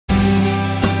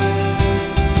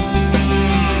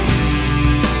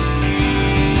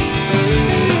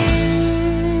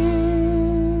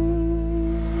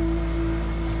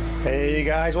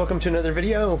guys, welcome to another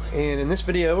video, and in this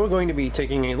video we're going to be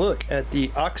taking a look at the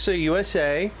OXA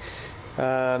USA.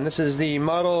 This is the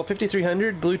model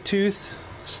 5300 Bluetooth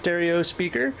stereo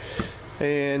speaker,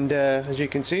 and as you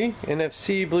can see,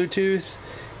 NFC Bluetooth,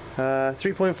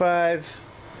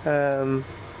 3.5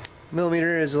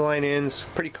 millimeter is the line in. It's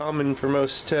pretty common for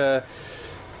most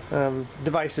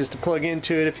devices to plug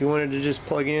into it if you wanted to just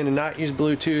plug in and not use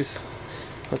Bluetooth.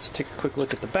 Let's take a quick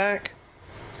look at the back.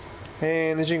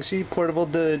 And as you can see, portable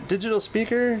digital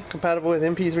speaker, compatible with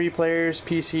MP3 players,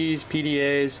 PCs,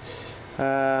 PDAs.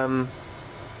 And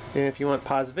if you want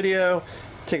pause video,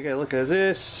 take a look at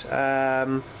this.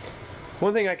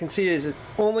 One thing I can see is it's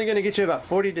only going to get you about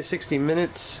 40 to 60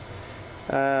 minutes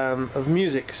of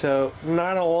music, so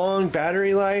not a long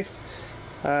battery life.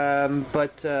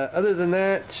 But other than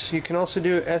that, you can also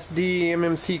do SD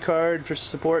MMC card for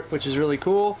support, which is really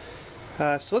cool.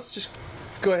 So let's just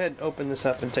go ahead and open this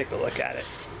up and take a look at it.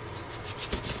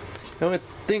 I want to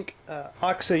thank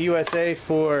OXA USA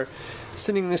for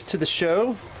sending this to the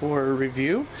show for a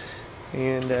review,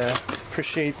 and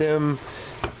appreciate them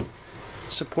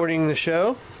supporting the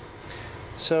show.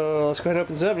 So let's go ahead and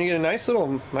open this up, and you get a nice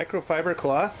little microfiber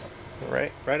cloth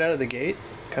right out of the gate.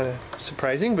 Kind of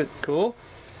surprising, but cool.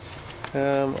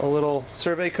 A little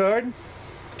survey card.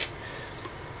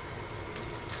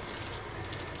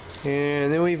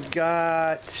 And then we've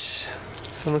got,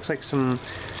 so it looks like some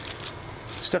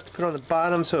stuff to put on the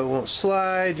bottom so it won't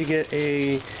slide. You get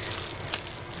a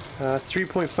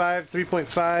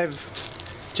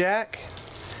 3.5 jack,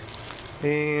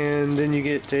 and then you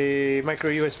get a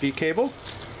micro USB cable,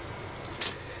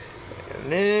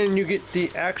 and then you get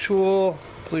the actual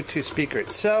Bluetooth speaker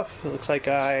itself. It looks like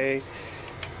I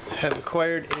have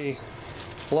acquired a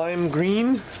lime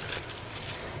green,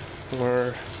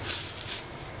 or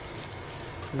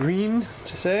green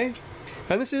to say,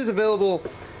 and this is available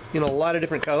in a lot of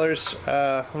different colors.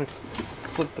 Let me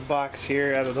flip the box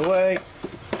here out of the way.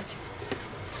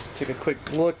 Take a quick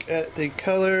look at the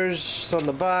colors on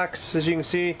the box. As you can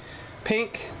see,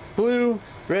 pink, blue,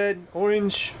 red,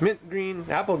 orange, mint green,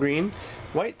 apple green,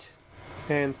 white,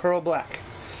 and pearl black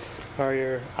are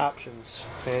your options,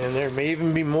 and there may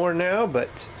even be more now,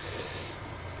 but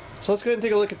so let's go ahead and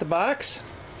take a look at the box.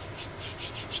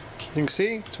 You can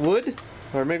see it's wood,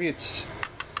 or maybe it's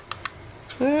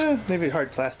maybe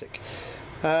hard plastic.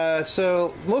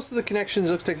 So most of the connections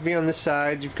looks like to be on this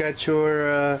side. You've got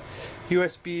your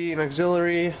USB and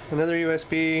auxiliary, another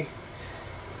USB,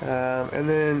 and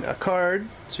then a card,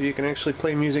 so you can actually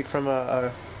play music from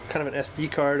a kind of an SD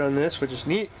card on this, which is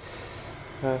neat.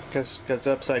 Because it's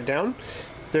upside down.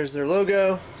 There's their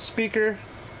logo, speaker,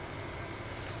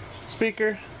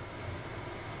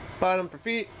 bottom for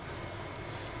feet.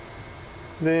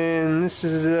 Then this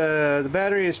is the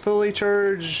battery is fully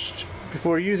charged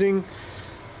before using.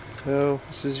 So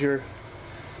this is your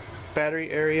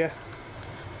battery area.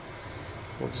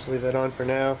 We'll just leave that on for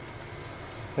now.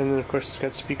 And then of course it's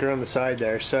got speaker on the side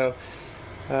there. So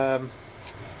and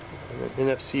then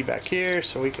NFC back here,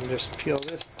 so we can just peel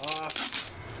this off.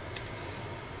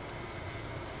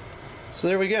 So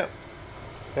there we go.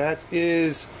 That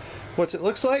is what it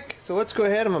looks like. So let's go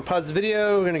ahead. I'm going to pause the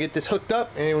video. We're going to get this hooked up,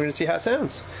 and we're going to see how it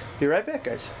sounds. Be right back,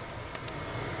 guys.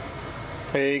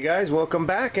 Hey guys, welcome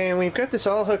back, and we've got this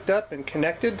all hooked up and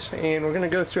connected, and we're going to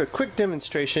go through a quick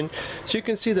demonstration. So you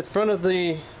can see the front of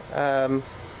the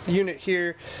unit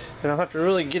here, and I'll have to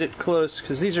really get it close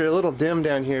because these are a little dim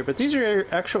down here, but these are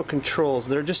actual controls.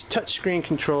 They're just touchscreen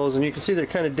controls, and you can see they're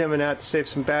kind of dimming out to save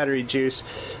some battery juice.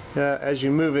 As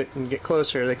you move it and get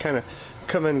closer, they kind of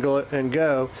come and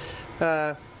go.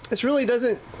 This really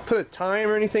doesn't put a time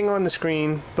or anything on the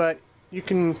screen, but you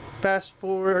can fast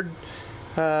forward,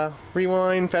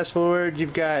 rewind, fast forward.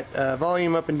 You've got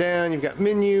volume up and down, you've got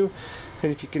menu,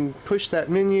 and if you can push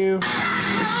that menu, you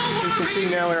can see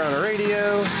now we're on a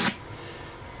radio.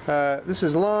 This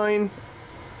is line,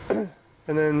 and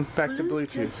then back to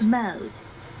Bluetooth mode.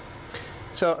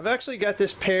 So I've actually got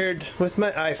this paired with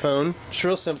my iPhone. It's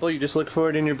real simple. You just look for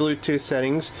it in your Bluetooth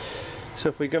settings. So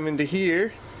if we come into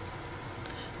here,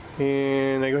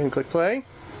 and I go ahead and click play, you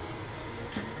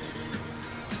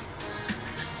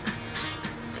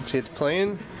can see it's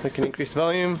playing. I can increase the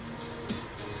volume.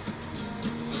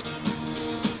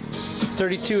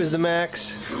 32 is the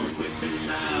max. Come with me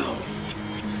now.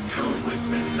 Come with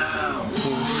me now.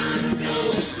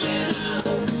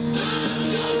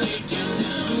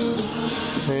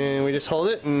 And we just hold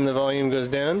it and the volume goes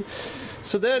down.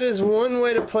 So that is one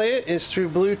way to play it, is through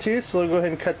Bluetooth. So we'll go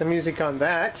ahead and cut the music on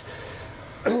that.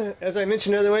 As I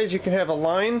mentioned, other ways you can have a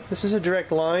line. This is a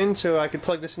direct line, so I could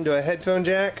plug this into a headphone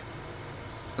jack.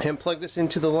 and plug this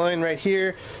into the line right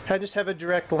here. I just have a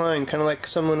direct line, kind of like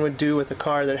someone would do with a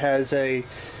car that has a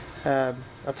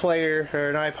player or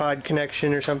an iPod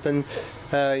connection or something.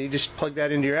 You just plug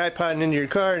that into your iPod and into your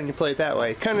car and you play it that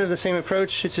way. Kind of the same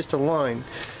approach, it's just a line.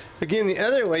 Again, the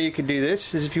other way you could do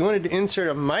this is if you wanted to insert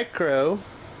a micro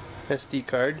SD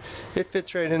card, it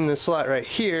fits right in the slot right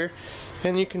here,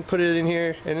 and you can put it in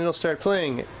here and it'll start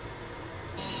playing it.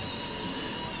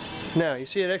 Now, you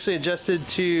see it actually adjusted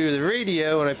to the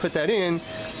radio when I put that in,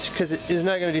 because it is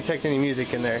not going to detect any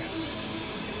music in there.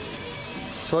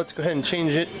 So let's go ahead and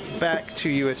change it back to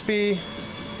USB.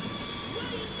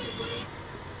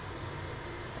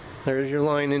 There's your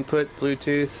line input,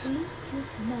 Bluetooth.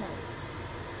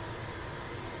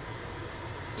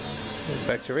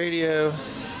 Back to radio.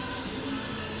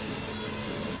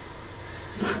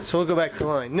 So we'll go back to the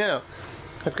line. Now,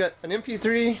 I've got an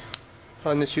MP3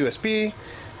 on this USB.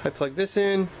 I plug this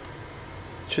in,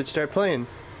 it should start playing.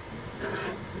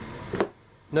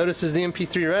 Notices the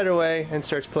MP3 right away and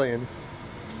starts playing.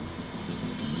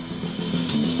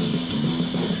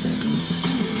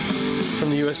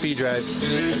 From the USB drive.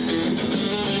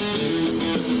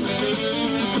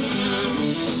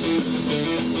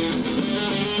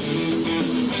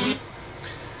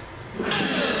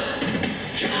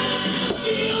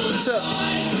 So,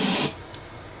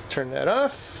 turn that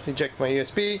off, eject my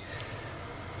USB.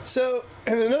 So,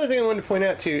 and another thing I wanted to point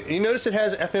out too, you notice it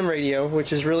has FM radio,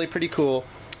 which is really pretty cool.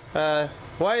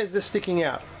 Why is this sticking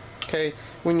out? Okay,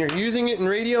 when you're using it in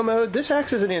radio mode, this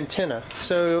acts as an antenna.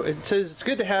 So it says it's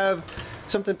good to have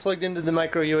something plugged into the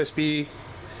micro USB.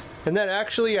 And that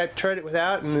actually, I tried it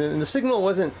without, and the signal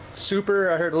wasn't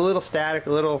super. I heard a little static,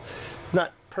 a little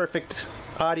not perfect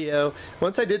audio.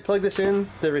 Once I did plug this in,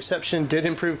 the reception did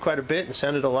improve quite a bit and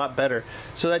sounded a lot better.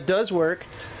 So that does work.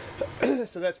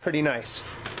 So that's pretty nice.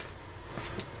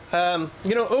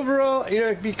 You know, overall, you know,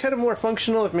 it'd be kind of more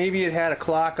functional if maybe it had a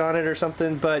clock on it or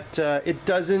something, but it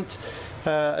doesn't.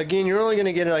 Again, you're only going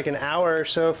to get like an hour or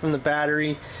so from the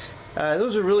battery.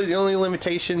 Those are really the only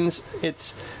limitations.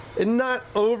 It's not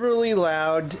overly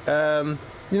loud.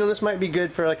 You know, this might be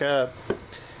good for like a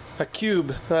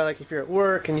cube, like if you're at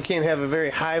work and you can't have a very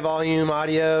high volume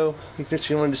audio, you just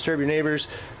don't want to disturb your neighbors,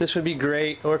 this would be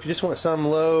great. Or if you just want some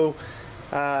low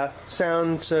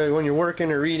sound, so when you're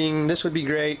working or reading, this would be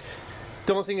great.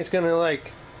 Don't think it's gonna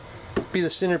like be the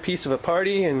centerpiece of a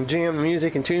party and jam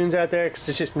music and tunes out there, because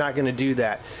it's just not gonna do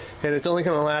that, and it's only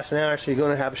gonna last an hour, so you're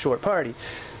gonna have a short party.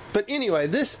 But anyway,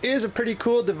 this is a pretty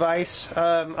cool device.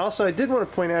 Also, I did want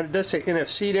to point out it does say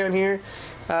NFC down here,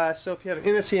 so if you have an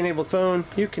NFC enabled phone,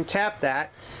 you can tap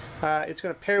that. It's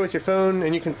going to pair with your phone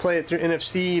and you can play it through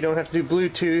NFC. You don't have to do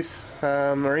Bluetooth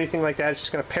or anything like that. It's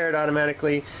just going to pair it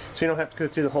automatically, so you don't have to go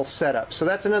through the whole setup. So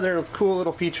that's another cool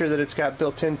little feature that it's got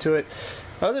built into it.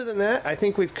 Other than that, I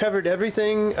think we've covered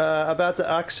everything about the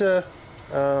OXA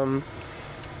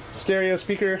stereo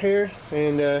speaker here.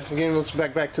 And again, let's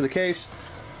back to the case.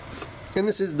 And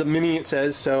this is the Mini, it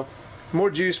says, so more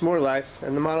juice, more life.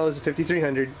 And the model is a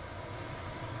 5300.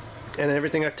 And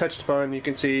everything I've touched upon, you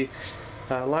can see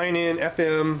line in,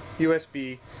 FM,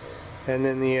 USB, and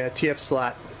then the TF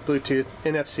slot, Bluetooth,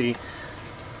 NFC.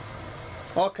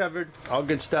 All covered, all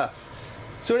good stuff.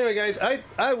 So anyway, guys,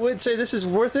 I would say this is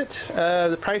worth it.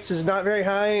 The price is not very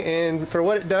high, and for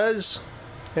what it does,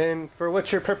 and for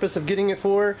what your purpose of getting it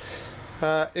for,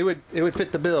 it would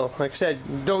fit the bill. Like I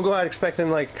said, don't go out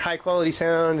expecting like high quality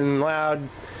sound and loud.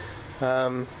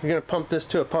 You're gonna pump this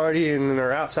to a party and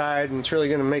or outside, and it's really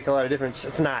gonna make a lot of difference.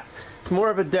 It's not. It's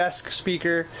more of a desk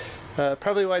speaker.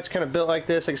 Probably why it's kind of built like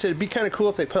this. Like I said, it'd be kind of cool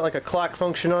if they put like a clock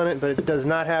function on it, but it does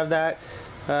not have that.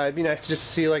 It'd be nice to just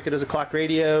see like it as a clock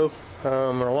radio,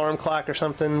 or alarm clock or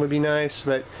something would be nice,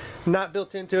 but not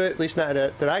built into it, at least not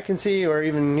that I can see, or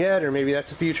even yet, or maybe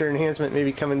that's a future enhancement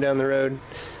maybe coming down the road.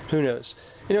 Who knows?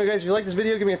 Anyway, guys, if you like this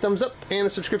video, give me a thumbs up and a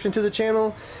subscription to the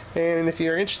channel. And if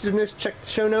you're interested in this, check the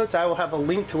show notes. I will have a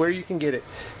link to where you can get it.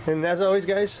 And as always,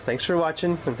 guys, thanks for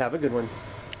watching and have a good one.